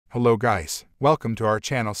Hello guys, welcome to our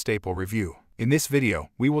channel Staple Review. In this video,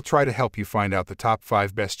 we will try to help you find out the top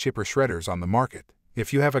 5 best chipper shredders on the market.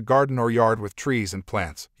 If you have a garden or yard with trees and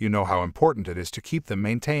plants, you know how important it is to keep them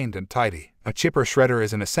maintained and tidy. A chipper shredder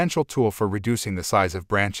is an essential tool for reducing the size of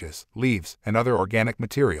branches, leaves, and other organic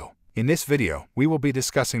material. In this video, we will be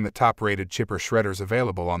discussing the top-rated chipper shredders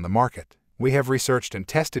available on the market. We have researched and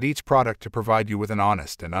tested each product to provide you with an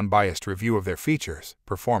honest and unbiased review of their features,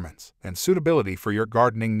 performance, and suitability for your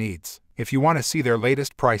gardening needs. If you want to see their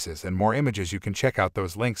latest prices and more images, you can check out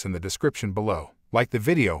those links in the description below. Like the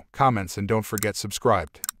video, comments, and don't forget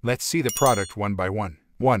subscribed. Let's see the product one by one.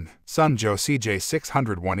 1. Sunjo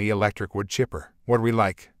CJ601E Electric Wood Chipper. What we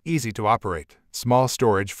like: easy to operate, small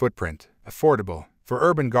storage footprint, affordable. For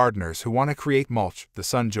urban gardeners who want to create mulch, the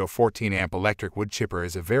Sunjo 14-amp electric wood chipper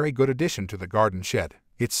is a very good addition to the garden shed.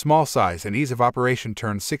 Its small size and ease of operation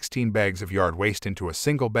turns 16 bags of yard waste into a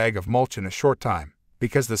single bag of mulch in a short time.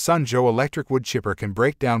 Because the Sunjo electric wood chipper can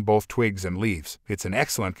break down both twigs and leaves, it's an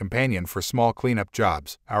excellent companion for small cleanup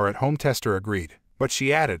jobs, our at-home tester agreed. But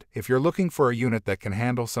she added, if you're looking for a unit that can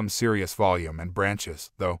handle some serious volume and branches,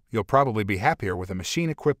 though, you'll probably be happier with a machine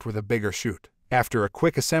equipped with a bigger chute. After a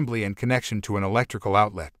quick assembly and connection to an electrical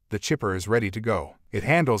outlet, the chipper is ready to go. It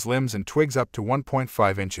handles limbs and twigs up to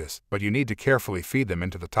 1.5 inches, but you need to carefully feed them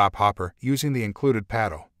into the top hopper using the included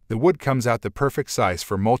paddle. The wood comes out the perfect size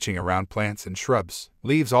for mulching around plants and shrubs.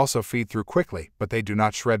 Leaves also feed through quickly, but they do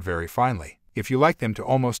not shred very finely. If you like them to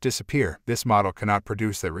almost disappear, this model cannot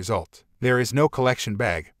produce that result. There is no collection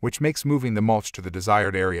bag, which makes moving the mulch to the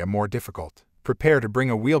desired area more difficult. Prepare to bring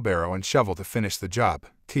a wheelbarrow and shovel to finish the job.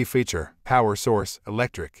 Key feature: power source,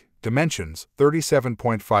 electric. Dimensions: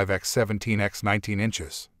 37.5 x 17 x 19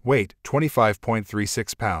 inches. Weight: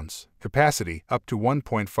 25.36 pounds. Capacity: up to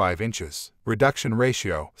 1.5 inches. Reduction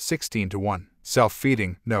ratio: 16:1.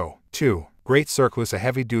 Self-feeding: no. 2. Great Circlus, a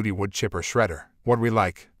heavy-duty wood chipper shredder. What we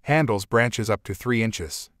like: handles branches up to 3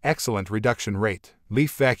 inches. Excellent reduction rate.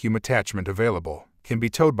 Leaf vacuum attachment available. Can be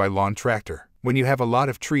towed by lawn tractor. When you have a lot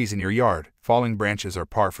of trees in your yard, falling branches are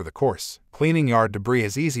par for the course. Cleaning yard debris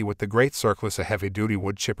is easy with the Great Circlus, a heavy-duty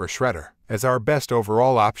wood chipper shredder. As our best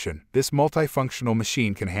overall option, this multifunctional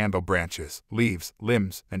machine can handle branches, leaves,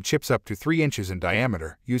 limbs, and chips up to 3 inches in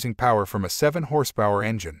diameter, using power from a 7-horsepower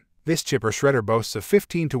engine. This chipper shredder boasts a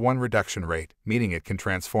 15:1 reduction rate, meaning it can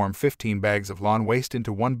transform 15 bags of lawn waste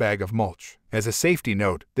into 1 bag of mulch. As a safety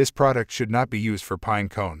note, this product should not be used for pine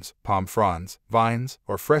cones, palm fronds, vines,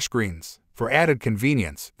 or fresh greens. For added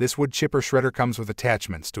convenience, this wood chipper shredder comes with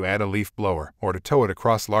attachments to add a leaf blower or to tow it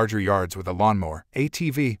across larger yards with a lawnmower,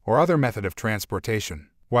 ATV, or other method of transportation.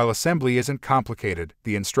 While assembly isn't complicated,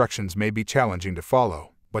 the instructions may be challenging to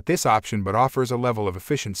follow, but this option offers a level of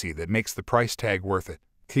efficiency that makes the price tag worth it.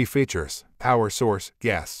 Key features: power source,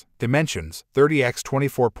 gas. Dimensions: 30 x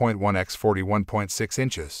 24.1 x 41.6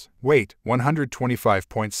 inches. Weight: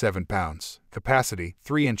 125.7 pounds. Capacity: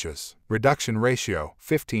 3 inches. Reduction ratio: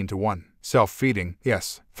 15:1. Self-feeding,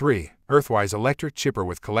 yes. 3. Earthwise electric chipper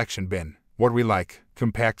with collection bin. What we like: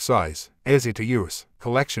 compact size, easy to use.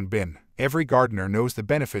 Collection bin. Every gardener knows the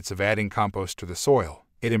benefits of adding compost to the soil.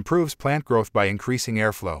 It improves plant growth by increasing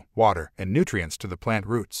airflow, water, and nutrients to the plant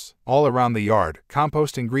roots. All around the yard,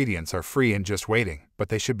 compost ingredients are free and just waiting, but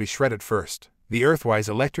they should be shredded first. The Earthwise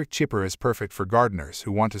electric chipper is perfect for gardeners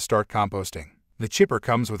who want to start composting. The chipper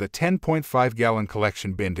comes with a 10.5-gallon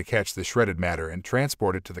collection bin to catch the shredded matter and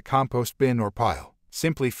transport it to the compost bin or pile.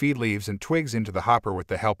 Simply feed leaves and twigs into the hopper with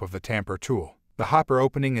the help of the tamper tool. The hopper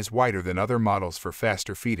opening is wider than other models for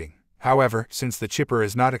faster feeding. However, since the chipper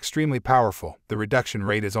is not extremely powerful, the reduction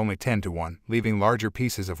rate is only 10:1, leaving larger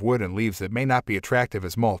pieces of wood and leaves that may not be attractive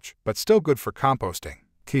as mulch, but still good for composting.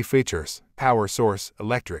 Key features: power source,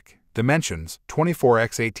 electric. Dimensions: 24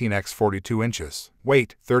 x 18 x 42 inches.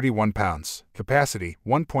 Weight: 31 pounds. Capacity: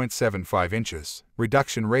 1.75 inches.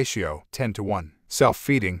 Reduction ratio: 10:1.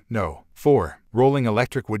 Self-feeding, no. 4. Rolling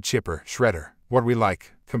electric wood chipper shredder. What we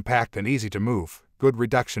like: compact and easy to move. Good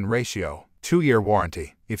reduction ratio. 2-year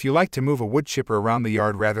warranty. If you like to move a wood chipper around the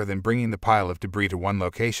yard rather than bringing the pile of debris to one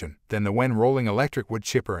location, then the Wen rolling electric wood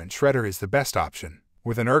chipper and shredder is the best option.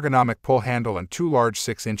 With an ergonomic pull handle and 2 large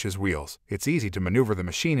 6-inch wheels, it's easy to maneuver the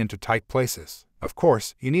machine into tight places. Of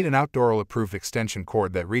course, you need an outdoor-approved extension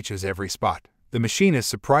cord that reaches every spot. The machine is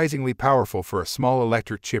surprisingly powerful for a small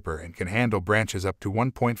electric chipper and can handle branches up to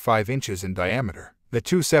 1.5 inches in diameter. The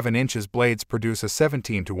two 7-inch blades produce a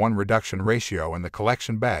 17:1 reduction ratio in the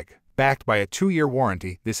collection bag. Backed by a 2-year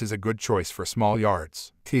warranty, this is a good choice for small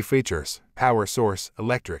yards. Key features: power source,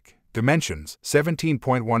 electric. Dimensions: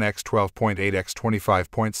 17.1 x 12.8 x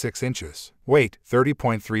 25.6 inches. Weight: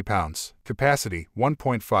 30.3 pounds. Capacity: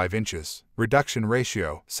 1.5 inches. Reduction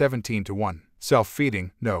ratio: 17:1.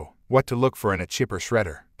 Self-feeding: no. What to look for in a chipper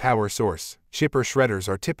shredder. Power source: chipper shredders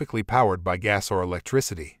are typically powered by gas or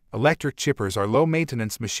electricity. Electric chippers are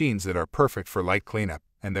low-maintenance machines that are perfect for light cleanup,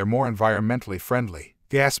 and they're more environmentally friendly.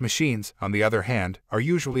 Gas machines, on the other hand, are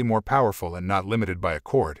usually more powerful and not limited by a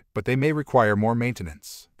cord, but they may require more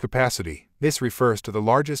maintenance. Capacity: this refers to the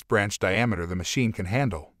largest branch diameter the machine can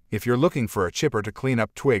handle. If you're looking for a chipper to clean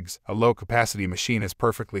up twigs, a low-capacity machine is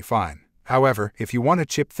perfectly fine. However, if you want to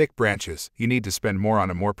chip thick branches, you need to spend more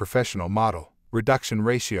on a more professional model. Reduction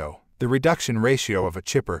ratio: the reduction ratio of a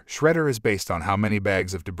chipper shredder is based on how many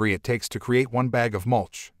bags of debris it takes to create one bag of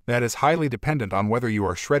mulch. That is highly dependent on whether you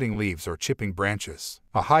are shredding leaves or chipping branches.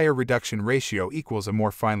 A higher reduction ratio equals a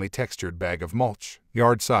more finely textured bag of mulch.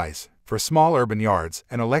 Yard size: for small urban yards,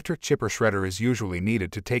 an electric chipper shredder is usually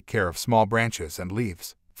needed to take care of small branches and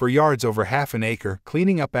leaves. For yards over half an acre,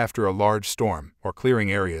 cleaning up after a large storm, or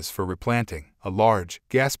clearing areas for replanting, a large,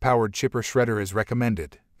 gas-powered chipper shredder is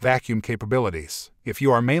recommended. Vacuum capabilities: if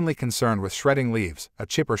you are mainly concerned with shredding leaves, a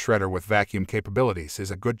chipper shredder with vacuum capabilities is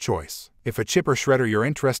a good choice. If a chipper shredder you're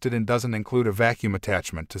interested in doesn't include a vacuum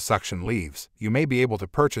attachment to suction leaves, you may be able to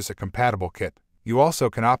purchase a compatible kit. You also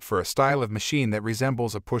can opt for a style of machine that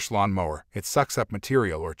resembles a push lawn mower. It sucks up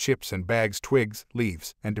material or chips and bags twigs,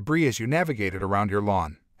 leaves, and debris as you navigate it around your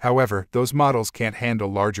lawn. However, those models can't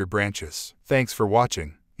handle larger branches. Thanks for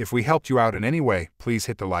watching. If we helped you out in any way, please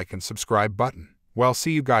hit the like and subscribe button. Well,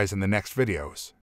 see you guys in the next videos.